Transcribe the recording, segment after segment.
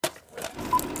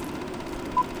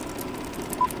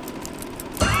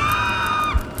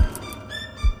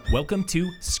Welcome to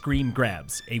Scream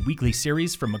Grabs, a weekly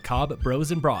series from Macabre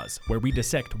Bros and Bras, where we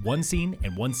dissect one scene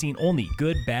and one scene only,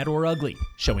 good, bad, or ugly,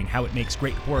 showing how it makes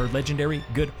great horror legendary,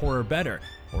 good horror better,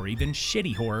 or even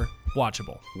shitty horror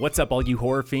watchable. What's up, all you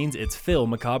horror fiends? It's Phil,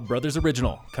 Macabre Brothers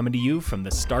Original, coming to you from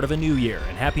the start of a new year,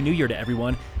 and Happy New Year to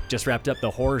everyone. Just wrapped up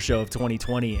the horror show of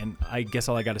 2020, and I guess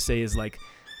all I gotta say is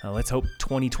let's hope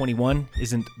 2021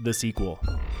 isn't the sequel.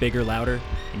 Bigger, louder,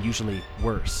 and usually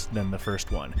worse than the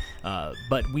first one.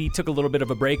 But we took a little bit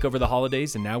of a break over the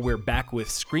holidays, and now we're back with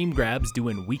Scream Grabs,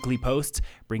 doing weekly posts,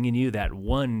 bringing you that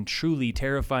one truly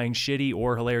terrifying, shitty,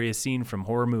 or hilarious scene from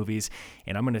horror movies.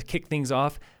 And I'm going to kick things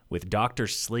off with Dr.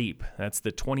 Sleep. That's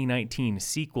the 2019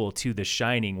 sequel to The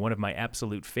Shining, one of my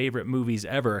absolute favorite movies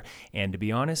ever. And to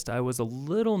be honest, I was a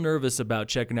little nervous about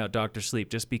checking out Dr. Sleep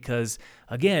just because,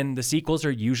 again, the sequels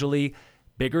are usually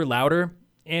bigger, louder,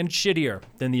 and shittier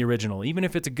than the original. Even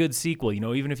if it's a good sequel,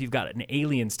 even if you've got an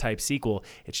Aliens type sequel,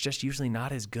 it's just usually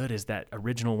not as good as that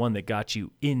original one that got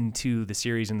you into the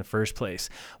series in the first place.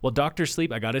 Well, Dr.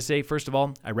 Sleep, I gotta say, first of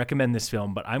all, I recommend this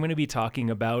film, but I'm going to be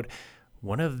talking about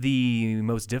one of the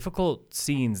most difficult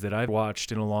scenes that I've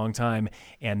watched in a long time,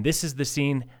 and this is the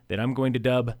scene that I'm going to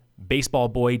dub Baseball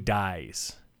Boy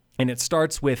Dies. And it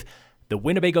starts with the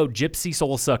Winnebago Gypsy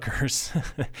Soul Suckers.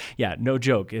 Yeah, no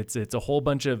joke. It's a whole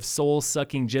bunch of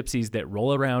soul-sucking gypsies that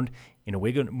roll around in a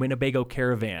Winnebago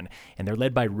caravan, and they're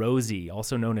led by Rosie,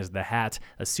 also known as the Hat,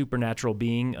 a supernatural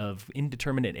being of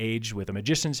indeterminate age with a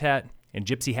magician's hat and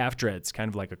gypsy half-dreads, kind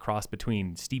of like a cross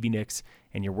between Stevie Nicks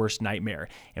and your worst nightmare.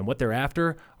 And what they're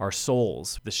after are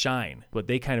souls, the shine, what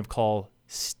they kind of call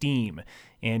steam.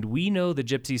 And we know the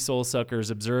gypsy soul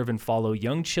suckers observe and follow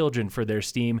young children for their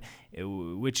steam,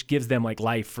 which gives them like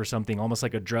life or something, almost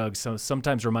like a drug. So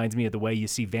sometimes reminds me of the way you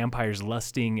see vampires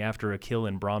lusting after a kill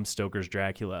in Bram Stoker's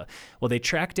Dracula. Well, they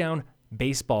track down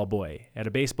Baseball Boy at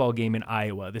a baseball game in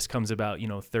Iowa. This comes about,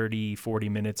 30, 40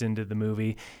 minutes into the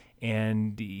movie,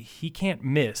 and he can't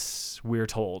miss, we're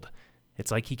told.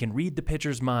 It's like he can read the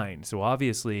pitcher's mind, so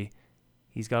obviously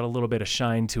he's got a little bit of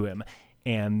shine to him.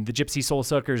 And the Gypsy Soul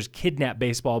Suckers kidnap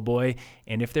Baseball Boy,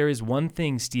 and if there is one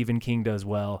thing Stephen King does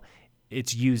well,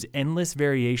 it's use endless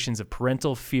variations of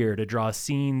parental fear to draw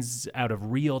scenes out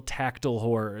of real tactile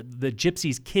horror. The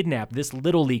gypsies kidnap this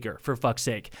little leaguer, for fuck's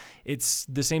sake. It's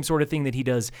the same sort of thing that he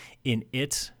does in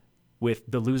It with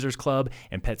the Losers Club,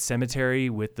 and Pet Sematary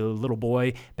with the little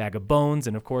boy, Bag of Bones,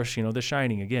 and of course, The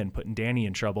Shining, again, putting Danny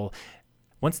in trouble.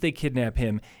 Once they kidnap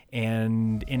him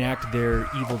and enact their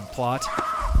evil plot...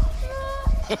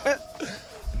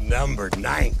 Number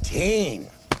 19.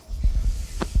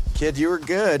 Kid, you were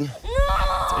good.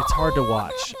 It's hard to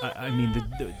watch.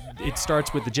 It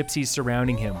starts with the gypsies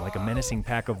surrounding him like a menacing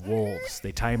pack of wolves.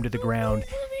 They tie him to the ground,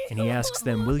 and he asks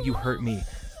them, "Will you hurt me?"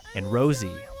 And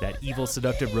Rosie, that evil,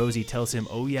 seductive Rosie, tells him,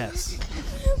 "Oh, yes."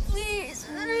 Please.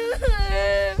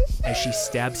 As she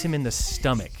stabs him in the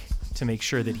stomach to make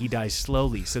sure that he dies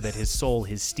slowly so that his soul,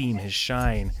 his steam, his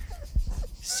shine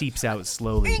seeps out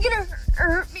slowly. Are you gonna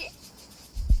hurt me?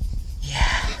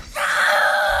 Yeah.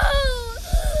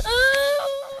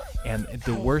 And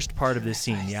the worst part of this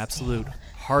scene, the absolute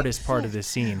hardest part of this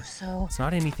scene, it's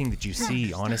not anything that you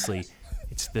see, honestly.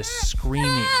 It's the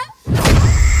screaming.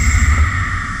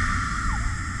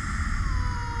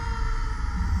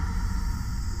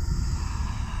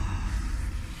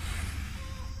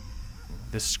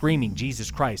 The screaming, Jesus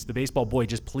Christ. The baseball boy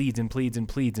just pleads and pleads and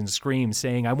pleads and screams,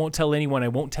 saying, "I won't tell anyone, I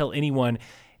won't tell anyone."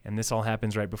 And this all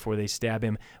happens right before they stab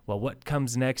him. Well, what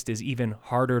comes next is even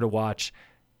harder to watch.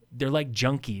 They're like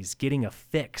junkies getting a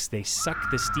fix. They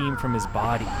suck the steam from his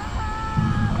body.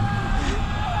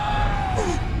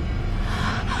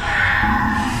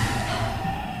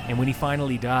 And when he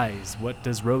finally dies, what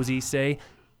does Rosie say?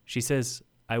 She says,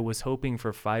 "I was hoping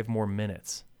for 5 more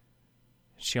minutes."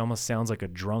 She almost sounds like a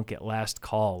drunk at last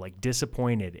call, like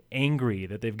disappointed, angry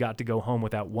that they've got to go home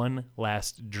without one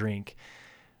last drink.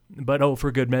 But oh,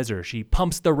 for good measure, she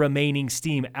pumps the remaining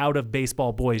steam out of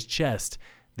Baseball Boy's chest,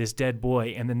 this dead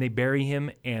boy, and then they bury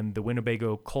him, and the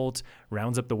Winnebago Colt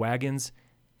rounds up the wagons,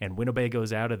 and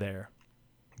Winnebago's out of there.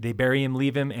 They bury him,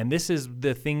 leave him, and this is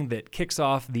the thing that kicks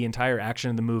off the entire action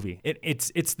of the movie.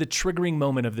 It's the triggering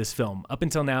moment of this film. Up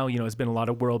until now, it's been a lot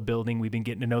of world building. We've been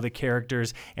getting to know the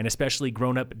characters, and especially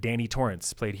grown-up Danny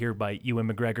Torrance, played here by Ewan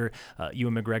McGregor.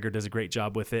 Ewan McGregor does a great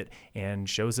job with it and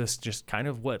shows us just kind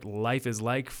of what life is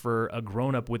like for a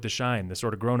grown-up with the shine, the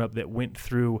sort of grown-up that went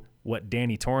through what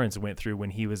Danny Torrance went through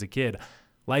when he was a kid.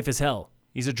 Life is hell.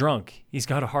 He's a drunk. He's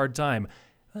got a hard time.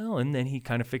 Well, and then he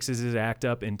kind of fixes his act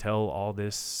up until all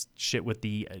this shit with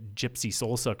the gypsy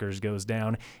soul suckers goes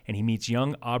down, and he meets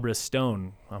young Abra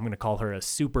Stone. I'm going to call her a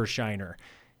super shiner.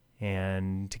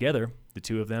 And together, the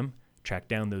two of them track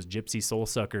down those gypsy soul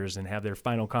suckers and have their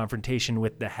final confrontation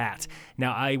with the Hat.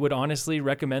 Now, I would honestly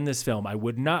recommend this film. I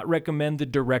would not recommend the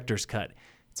director's cut.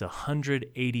 It's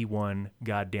 181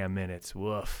 goddamn minutes.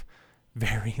 Woof.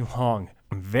 Very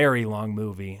long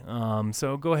movie.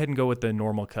 So go ahead and go with the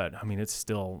normal cut. I mean, it's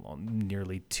still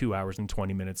nearly 2 hours and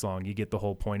 20 minutes long. You get the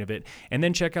whole point of it. And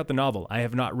then check out the novel. I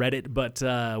have not read it, but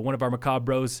one of our macabre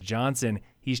bros, Johnson,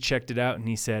 he's checked it out and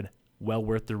he said, well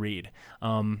worth the read.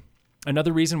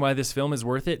 Another reason why this film is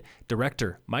worth it,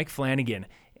 director Mike Flanagan.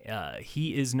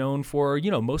 He is known for,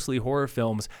 mostly horror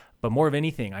films, but more of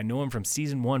anything, I know him from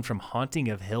season 1 from Haunting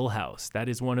of Hill House. That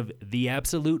is one of the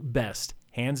absolute best,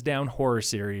 hands down horror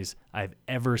series I've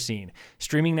ever seen.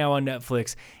 Streaming now on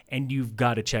Netflix, and you've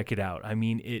got to check it out. I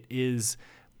mean, it's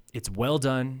well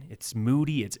done, it's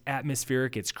moody, it's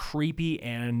atmospheric, it's creepy,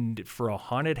 and for a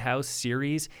haunted house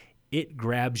series, it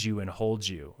grabs you and holds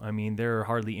you. I mean, there are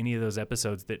hardly any of those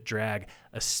episodes that drag,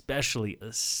 especially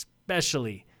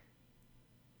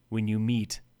when you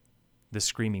meet the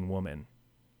screaming woman.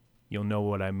 You'll know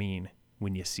what I mean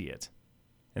when you see it.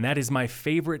 And that is my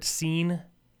favorite scene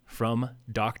from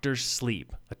Doctor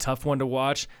Sleep. A tough one to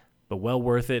watch, but well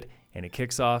worth it, and it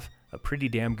kicks off a pretty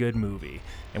damn good movie.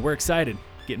 And we're excited,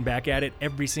 getting back at it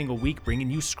every single week,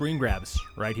 bringing you screen grabs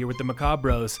right here with the Macabre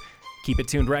Bros. Keep it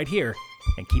tuned right here,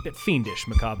 and keep it fiendish,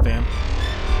 Macabre fam.